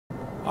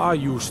I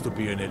used to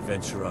be an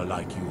adventurer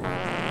like you.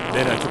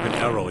 Then I took an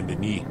arrow in the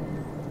knee.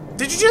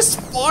 Did you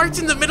just fart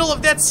in the middle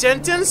of that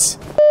sentence?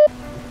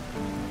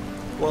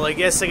 Well, I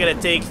guess I gotta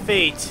take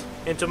fate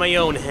into my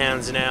own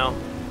hands now.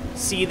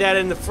 See that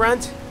in the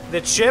front?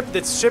 That ship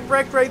that's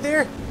shipwrecked right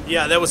there?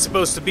 Yeah, that was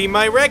supposed to be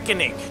my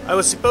reckoning. I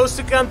was supposed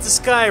to come to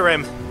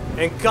Skyrim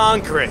and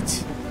conquer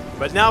it.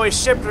 But now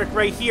it's shipwrecked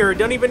right here.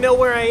 Don't even know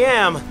where I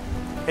am.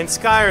 And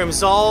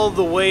Skyrim's all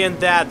the way in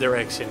that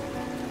direction.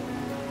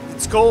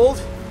 It's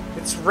cold.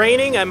 It's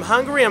raining. I'm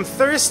hungry. I'm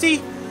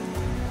thirsty.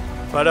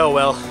 But oh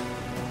well.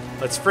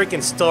 Let's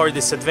freaking start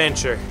this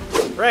adventure.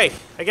 Right.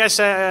 I guess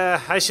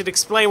I should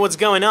explain what's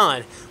going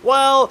on.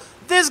 Well,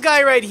 this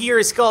guy right here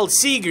is called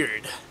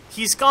Sigurd.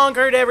 He's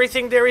conquered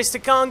everything there is to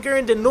conquer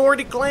in the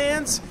Nordic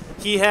lands.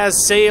 He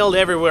has sailed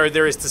everywhere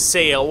there is to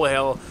sail,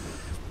 well,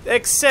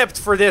 except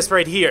for this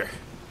right here,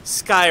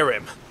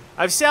 Skyrim.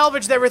 I've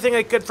salvaged everything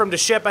I could from the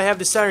ship. I have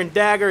this iron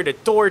dagger, the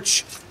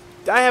torch.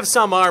 I have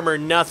some armor,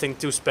 nothing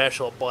too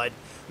special, but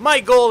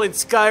my goal in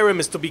Skyrim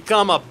is to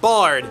become a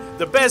bard,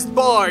 the best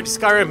bard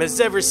Skyrim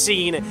has ever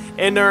seen,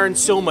 and earn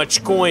so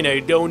much coin I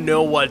don't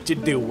know what to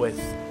do with.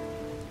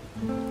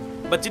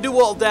 But to do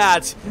all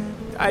that,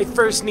 I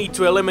first need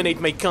to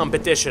eliminate my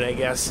competition, I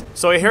guess.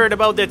 So I heard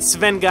about that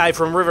Sven guy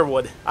from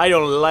Riverwood. I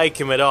don't like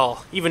him at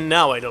all. Even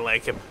now I don't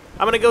like him.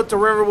 I'm gonna go to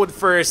Riverwood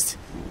first,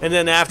 and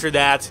then after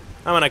that,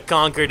 I'm gonna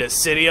conquer the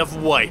city of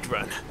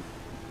Whiterun.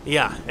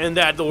 Yeah, in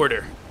that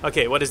order.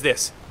 Okay, what is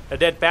this? A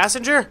dead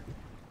passenger?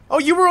 Oh,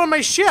 you were on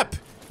my ship!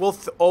 Well,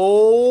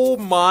 oh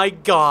my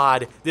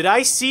god. Did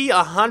I see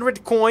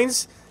 100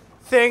 coins?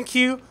 Thank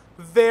you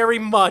very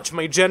much,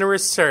 my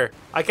generous sir.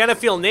 I kinda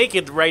feel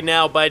naked right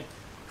now, but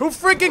who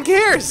freaking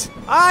cares?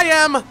 I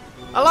am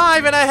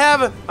alive and I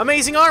have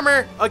amazing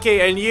armor.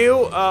 Okay, and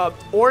you,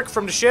 orc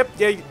from the ship,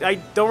 yeah, I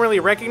don't really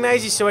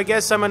recognize you, so I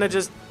guess I'm gonna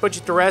just put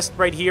you to rest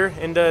right here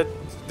in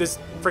this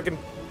freaking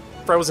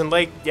frozen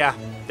lake. Yeah,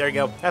 there you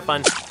go. Have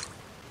fun.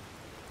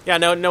 Yeah,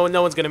 no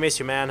one's gonna miss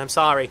you, man. I'm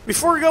sorry.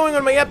 Before going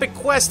on my epic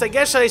quest, I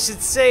guess I should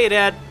say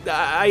that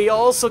I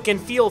also can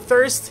feel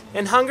thirst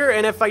and hunger,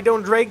 and if I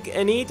don't drink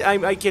and eat,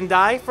 I can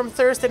die from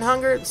thirst and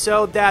hunger,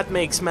 so that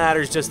makes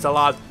matters just a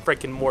lot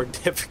freaking more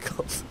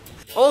difficult.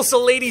 Also,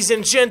 ladies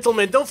and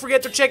gentlemen, don't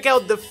forget to check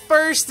out the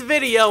first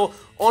video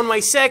on my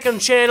second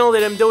channel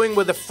that I'm doing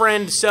with a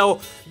friend, so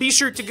be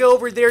sure to go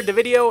over there. The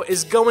video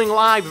is going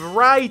live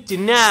right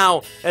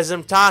now as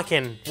I'm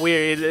talking.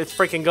 It's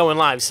freaking going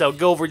live, so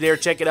go over there,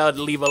 check it out,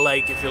 leave a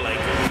like if you like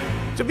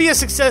it. To be a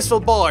successful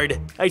bard,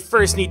 I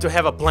first need to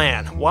have a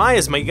plan. Why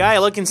is my guy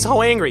looking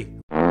so angry?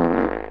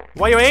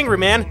 Why you angry,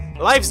 man?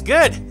 Life's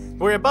good.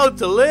 We're about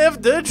to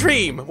live the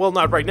dream. Well,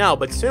 not right now,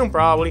 but soon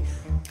probably.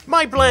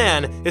 My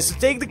plan is to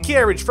take the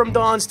carriage from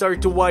Dawnstar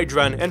to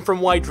Whiterun, and from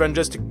Whiterun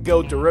just to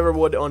go to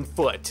Riverwood on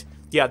foot.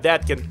 Yeah,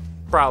 that can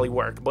probably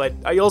work, but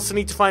I also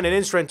need to find an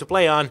instrument to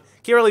play on.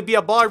 Can't really be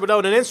a bard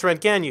without an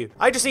instrument, can you?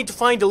 I just need to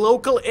find a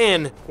local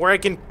inn where I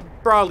can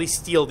probably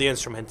steal the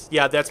instrument.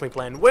 Yeah, that's my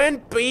plan.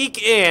 Wind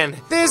Peak Inn.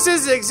 This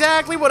is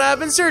exactly what I've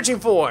been searching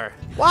for.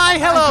 Why,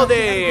 hello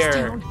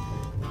there.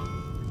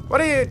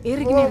 What are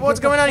you?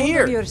 What's going on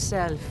here?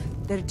 Yourself.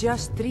 They're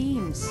just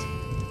dreams.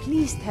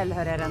 Please tell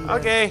her, Erendel.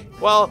 Okay,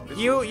 well,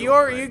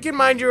 you can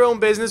mind your own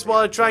business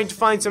while I'm trying to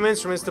find some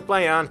instruments to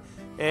play on.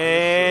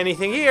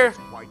 Anything here?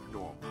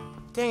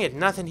 Dang it,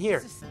 nothing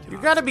here. You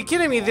gotta be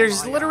kidding me,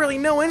 there's literally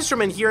no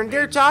instrument here, and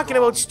they're talking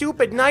about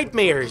stupid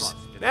nightmares.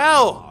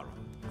 No!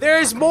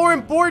 There's more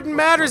important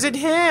matters at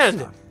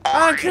hand!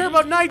 I don't care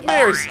about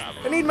nightmares!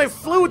 I need my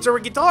flute or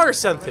a guitar or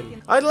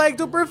something. I'd like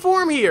to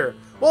perform here.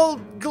 Well,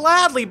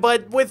 gladly,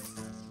 but with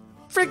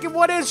freaking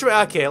what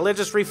instrument? Okay, let's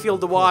just refill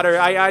the water.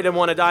 I don't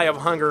want to die of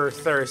hunger or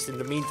thirst in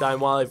the meantime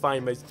while I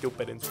find my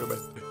stupid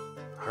instrument.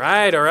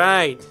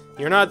 Alright.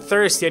 You're not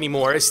thirsty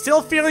anymore.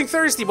 Still feeling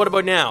thirsty, what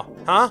about now?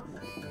 Huh?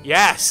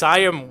 Yes, I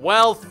am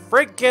well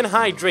freaking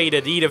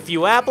hydrated. Eat a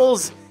few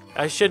apples.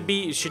 I should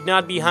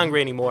not be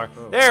hungry anymore.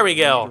 There we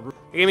go.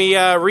 Give me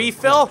a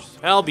refill.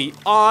 I'll be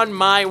on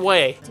my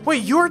way.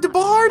 Wait, you're the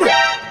bard?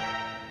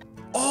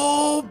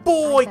 Oh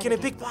boy, can I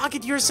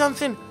pickpocket you or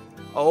something?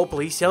 Oh,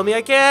 please tell me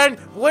I can.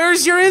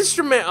 Where's your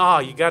instrument? Oh,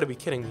 you gotta be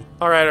kidding me.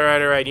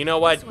 Alright. You know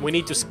what? We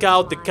need to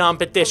scout the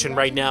competition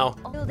right now.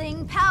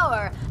 Building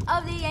power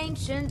of the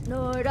ancient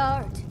Nord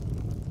art.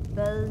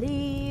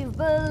 Believe,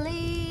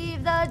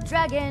 the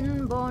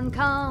Dragonborn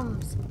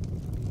comes.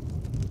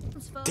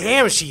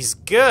 Damn, she's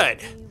good.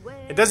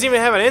 It doesn't even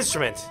have an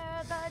instrument.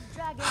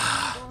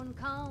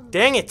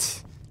 Dang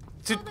it.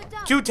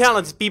 Two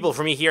talented people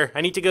for me here.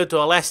 I need to go to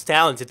a less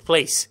talented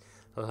place.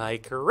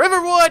 Like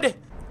Riverwood.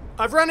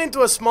 I've run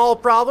into a small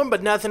problem,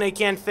 but nothing I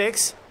can't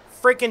fix.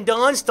 Frickin'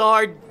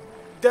 Dawnstar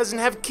doesn't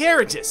have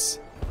carriages.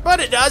 But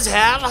it does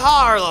have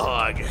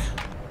Harlog.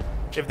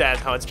 If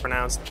that's how it's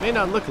pronounced. May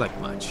not look like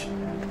much,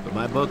 but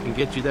my boat can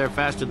get you there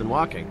faster than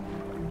walking.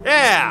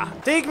 Yeah,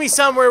 take me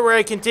somewhere where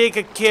I can take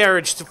a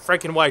carriage to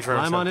frickin' Whiterun.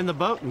 Climb on in the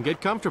boat and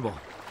get comfortable.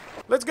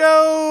 Let's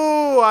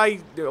go!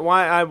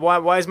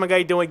 Why is my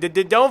guy doing?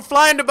 Don't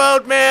fly in the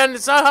boat, man!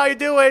 It's not how you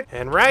do it!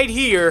 And right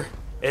here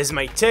is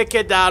my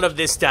ticket out of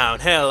this town.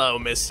 Hello,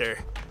 mister.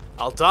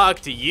 I'll talk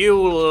to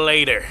you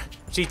later.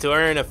 Need to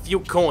earn a few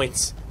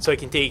coins so I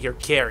can take your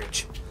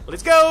carriage.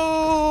 Let's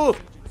go!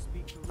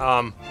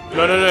 No,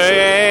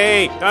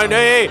 hey,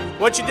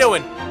 what you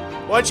doing?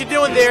 What you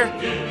doing there?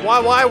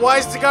 Why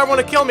does the guy want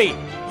to kill me?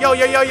 Yo,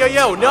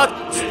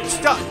 not,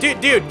 stop, dude,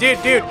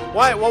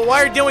 why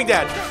are you doing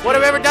that? What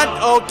have I ever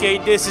done? Okay,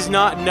 this is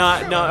no, I'm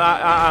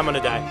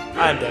gonna die.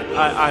 I'm dead,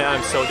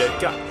 I'm so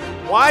dead.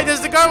 God. Why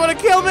does the guard want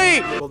to kill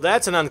me? Well,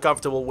 that's an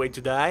uncomfortable way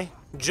to die.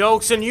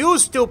 Joke's on you,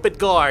 stupid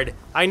guard.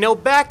 I know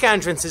back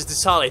entrances to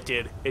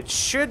Solitude. It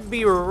should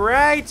be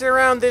right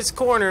around this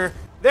corner.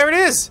 There it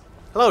is.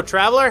 Hello,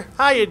 traveler.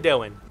 How you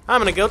doing?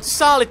 I'm gonna go to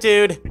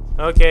Solitude.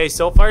 Okay,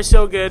 so far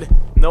so good.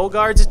 No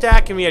guards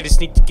attacking me. I just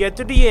need to get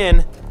to the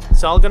inn.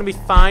 It's all gonna be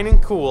fine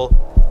and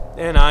cool.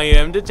 And I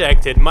am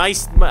detected.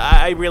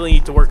 I really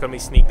need to work on my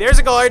sneak. There's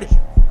a guard.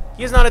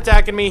 He's not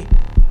attacking me.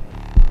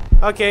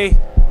 Okay,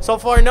 so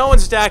far no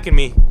one's attacking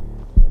me.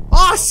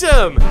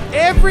 Awesome!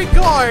 Every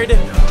guard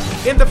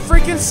in the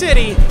freaking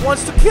city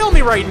wants to kill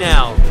me right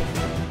now.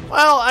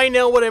 Well, I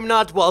know when I'm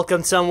not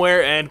welcome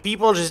somewhere and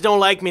people just don't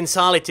like me in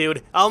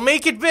Solitude. I'll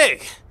make it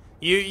big.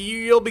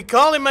 You'll be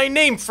calling my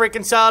name,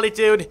 freaking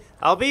Solitude.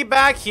 I'll be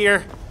back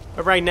here.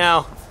 But right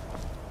now,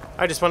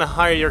 I just want to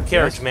hire your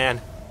carriage, Yes? man.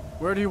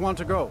 Where do you want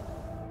to go?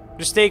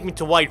 Just take me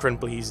to Whiterun,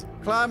 please.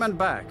 Climb and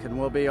back, and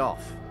we'll be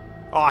off.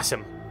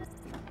 Awesome.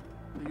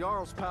 The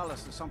Jarl's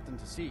palace is something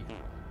to see.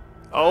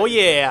 Oh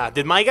yeah,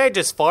 did my guy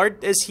just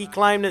fart as he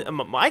climbed in?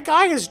 My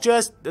guy is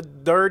just a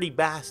dirty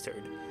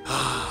bastard.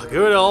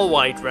 Good old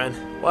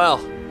Whiterun. Well,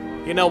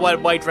 you know what,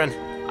 Whiterun?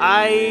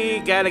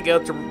 I gotta go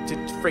to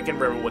freaking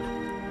Riverwood.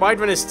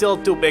 Whiterun is still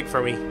too big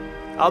for me.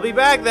 I'll be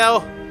back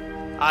though.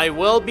 I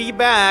will be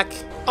back.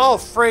 Oh,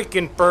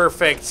 freaking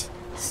perfect.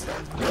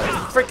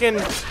 Freaking,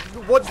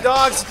 what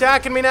dog's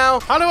attacking me now?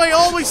 How do I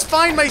always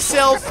find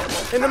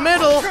myself in the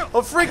middle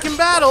of freaking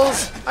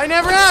battles I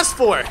never asked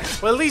for?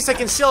 Well, at least I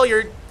can sell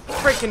your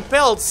freaking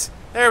pelts.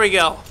 There we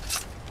go.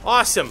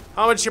 Awesome.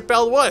 How much your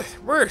pelt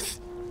worth?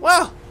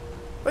 Well,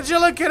 would you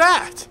look at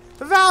that?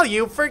 The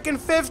value, freaking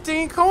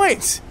 15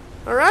 coins.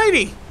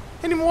 Alrighty.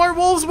 Any more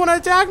wolves want to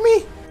attack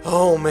me?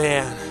 Oh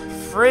man,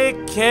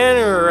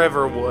 freaking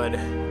Riverwood.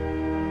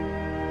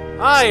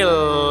 I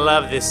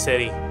love this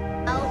city.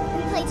 Oh,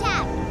 we play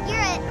tag.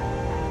 You're it.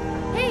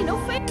 Hey, no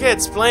fair.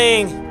 Kids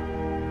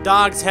playing,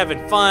 dogs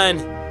having fun.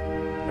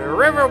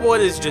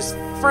 Riverwood is just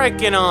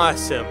freaking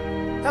awesome.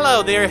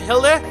 Hello there,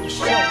 Hilda.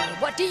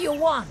 What do you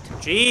want?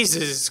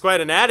 Jesus, it's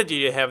quite an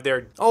attitude you have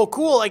there. Oh,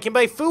 cool, I can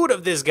buy food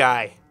of this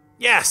guy.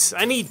 Yes,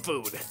 I need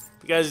food.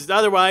 Because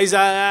otherwise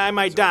I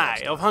might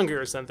die of hunger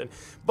or something.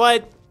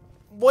 But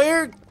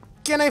where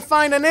can I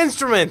find an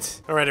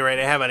instrument? Alright,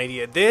 I have an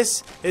idea.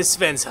 This is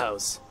Sven's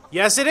house.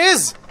 Yes, it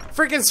is!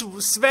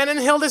 Freaking Sven and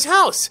Hilda's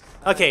house.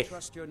 Okay,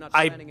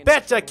 I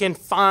bet I can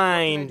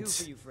find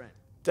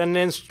an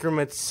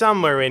instrument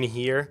somewhere in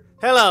here.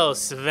 Hello,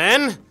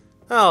 Sven.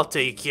 I'll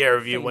take care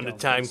of you when the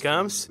time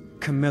comes.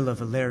 Camilla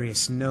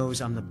Valerius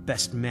knows I'm the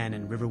best man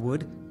in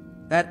Riverwood.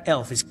 That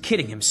elf is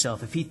kidding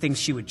himself if he thinks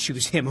she would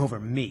choose him over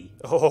me.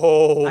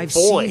 Oh, I've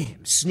boy. seen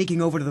him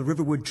sneaking over to the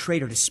Riverwood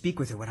trader to speak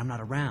with her when I'm not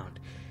around.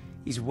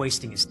 He's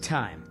wasting his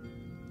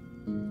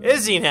time.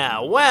 Is he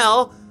now?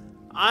 Well,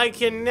 I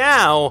can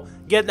now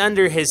get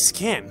under his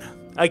skin.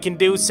 I can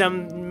do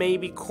some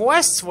maybe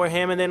quests for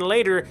him, and then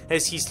later,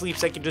 as he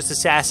sleeps, I can just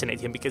assassinate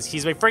him because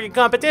he's my freaking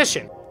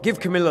competition. Give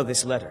Camilla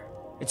this letter.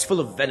 It's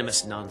full of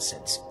venomous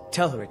nonsense.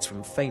 Tell her it's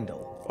from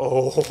Faendal.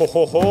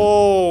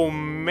 Oh,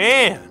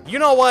 man. You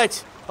know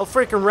what? I'll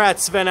freaking rat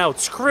Sven out.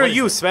 Screw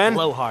you, Sven.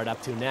 Blowhard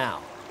up to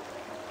now.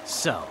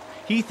 So,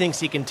 he thinks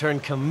he can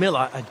turn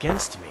Camilla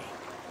against me.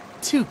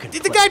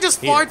 Did the guy just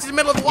fart in the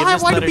middle of...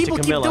 Why do people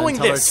keep doing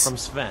this? From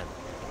Sven.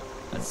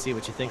 Let's see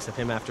what she thinks of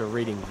him after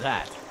reading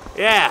that.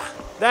 Yeah,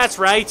 that's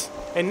right.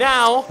 And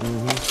now,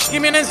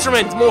 give me an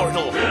instrument,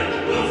 mortal.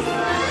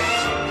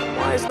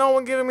 Why is no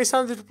one giving me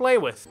something to play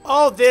with?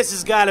 Oh, this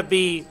has got to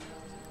be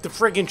the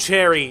friggin'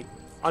 cherry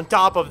on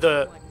top of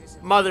the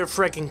mother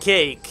frickin'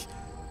 cake.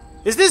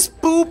 Is this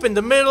poop in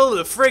the middle of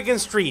the friggin'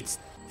 street?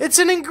 It's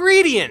an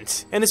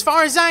ingredient, and as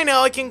far as I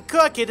know, I can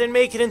cook it and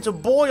make it into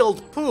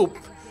boiled poop.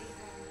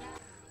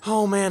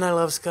 Oh man, I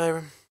love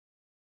Skyrim.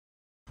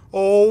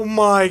 Oh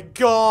my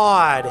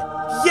god!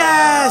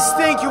 Yes!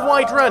 Thank you,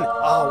 Whiterun!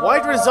 Oh,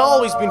 Whiterun's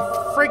always been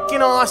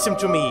freaking awesome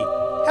to me.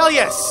 Hell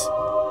yes!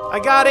 I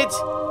got it.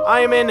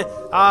 I am in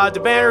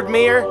the Bannered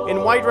Mare in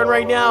Whiterun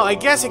right now. I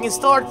guess I can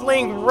start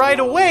playing right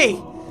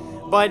away.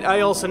 But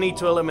I also need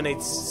to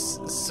eliminate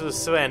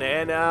Sven.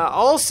 And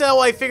also,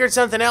 I figured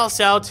something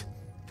else out.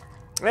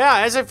 Yeah,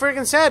 as I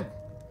freaking said.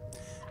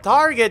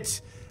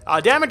 Target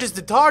damages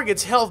the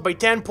target's health by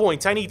 10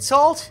 points. I need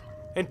salt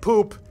and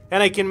poop,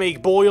 and I can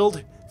make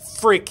boiled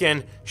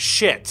freaking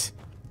shit.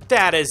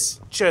 That is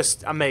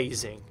just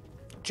amazing.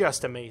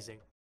 Just amazing.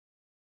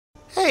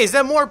 Hey, is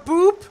that more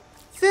poop?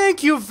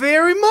 Thank you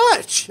very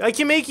much. I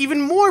can make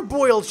even more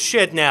boiled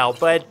shit now,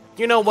 but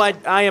you know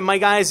what? My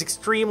guy is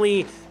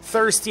extremely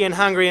thirsty and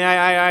hungry, and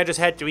I just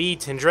had to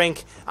eat and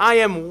drink. I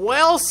am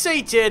well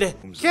sated.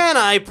 Can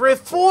I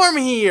perform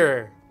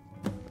here?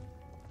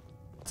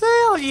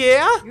 Hell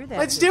yeah!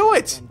 Let's do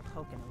it!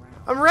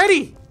 I'm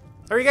ready!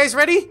 Are you guys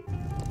ready?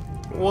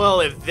 Well,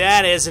 if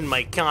that isn't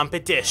my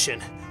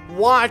competition,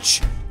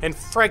 watch and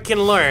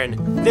frickin'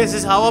 learn. This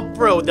is how a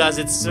pro does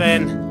it,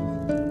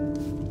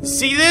 Sven.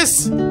 See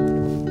this?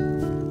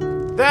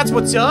 That's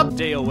what's up.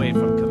 Stay away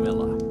from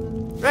Camilla.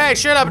 Hey,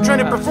 shut up, I'm trying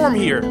to perform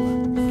here.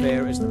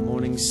 Fair as the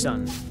morning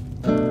sun.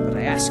 But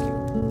I ask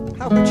you,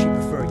 how could she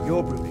prefer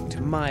your brooding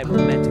to my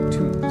romantic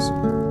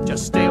tunes?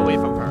 Just stay away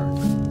from her.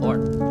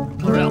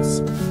 Or else.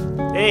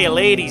 Hey,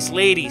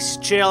 ladies,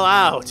 chill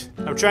out.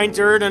 I'm trying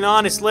to earn an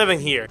honest living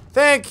here.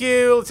 Thank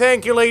you,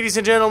 ladies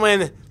and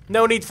gentlemen.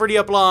 No need for the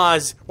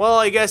applause. Well,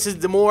 I guess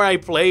the more I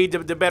play,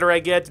 the better I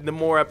get, and the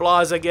more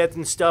applause I get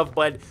and stuff,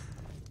 but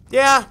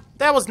yeah,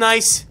 that was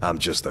nice. I'm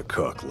just the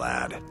cook,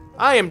 lad.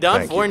 I am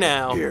done Thank for you.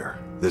 now. Here,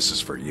 this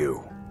is for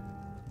you.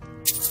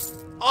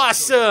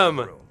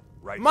 Awesome!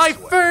 My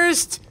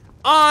first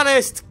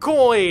honest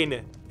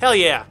coin! Hell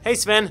yeah. Hey,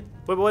 Sven.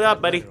 What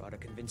up, buddy? Ought to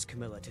convince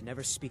Camilla to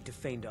never speak to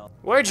Feindal.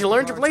 Where'd you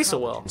learn to play so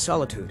well? In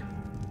Solitude.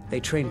 They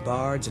train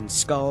bards and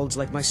skalds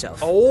like myself.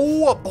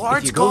 Oh, a If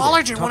Bard's you go there,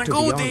 College? I talk want to to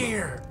go the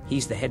there.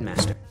 He's the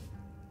headmaster.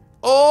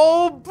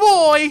 Oh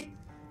boy!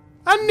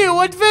 A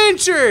new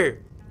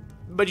adventure!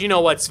 But you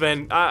know what,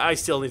 Sven? I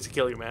still need to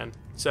kill you, man.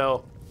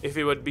 So, if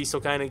you would be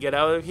so kind and get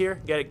out of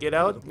here, get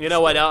out. You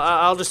know what?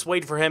 I'll just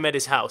wait for him at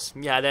his house.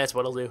 Yeah, that's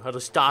what I'll do. I'll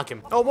just stalk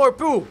him. Oh, more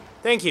poop!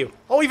 Thank you.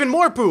 Oh, even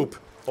more poop!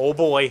 Oh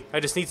boy, I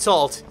just need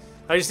salt.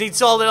 I just need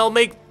salt and I'll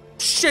make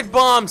shit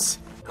bombs.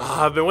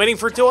 I've been waiting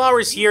for 2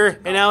 hours here,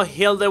 and now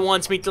Hilda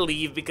wants me to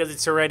leave because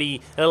it's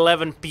already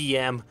 11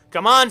 p.m.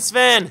 Come on,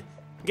 Sven!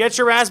 Get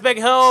your ass back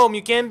home!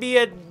 You can't be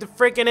at the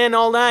frickin' inn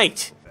all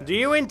night. Do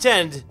you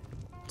intend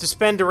to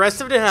spend the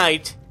rest of the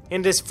night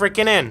in this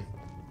frickin' inn?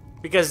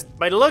 Because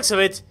by the looks of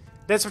it,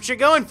 that's what you're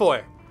going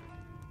for.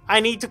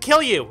 I need to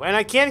kill you, and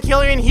I can't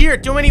kill you in here.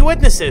 Too many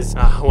witnesses.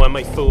 Who am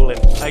I fooling?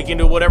 I can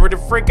do whatever the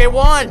frick I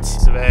want.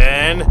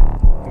 Sven,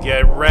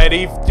 get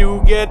ready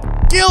to get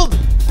killed.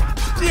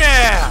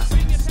 Yeah!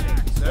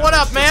 What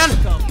up, man?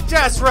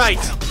 That's right.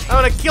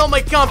 I want to kill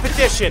my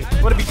competition.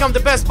 I want to become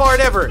the best bard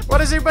ever. Why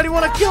does everybody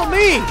want to kill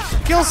me?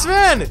 Kill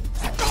Sven.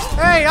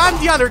 Hey,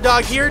 I'm the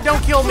underdog here.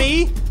 Don't kill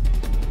me.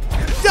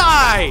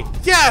 Die!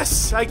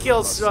 Yes! I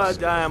killed.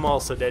 I'm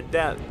also dead.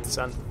 That's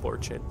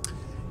unfortunate.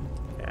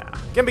 Yeah.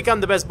 Can't become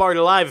the best bard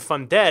alive if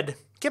I'm dead.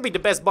 Can't be the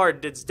best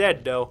bard that's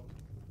dead, though.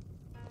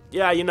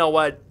 Yeah, you know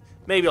what?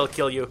 Maybe I'll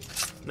kill you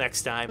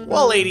next time.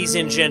 Well, ladies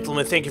and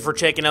gentlemen, thank you for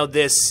checking out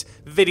this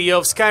video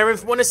of Skyrim.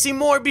 If you want to see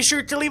more, be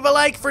sure to leave a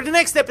like. For the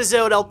next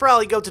episode, I'll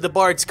probably go to the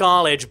Bard's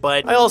College,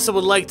 but I also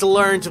would like to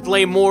learn to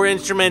play more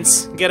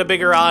instruments, get a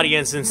bigger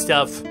audience and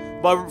stuff.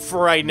 But for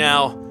right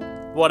now,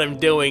 what I'm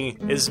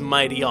doing is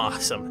mighty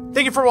awesome.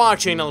 Thank you for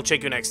watching. I'll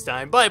check you next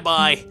time.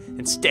 Bye-bye,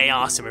 and stay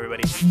awesome,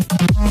 everybody.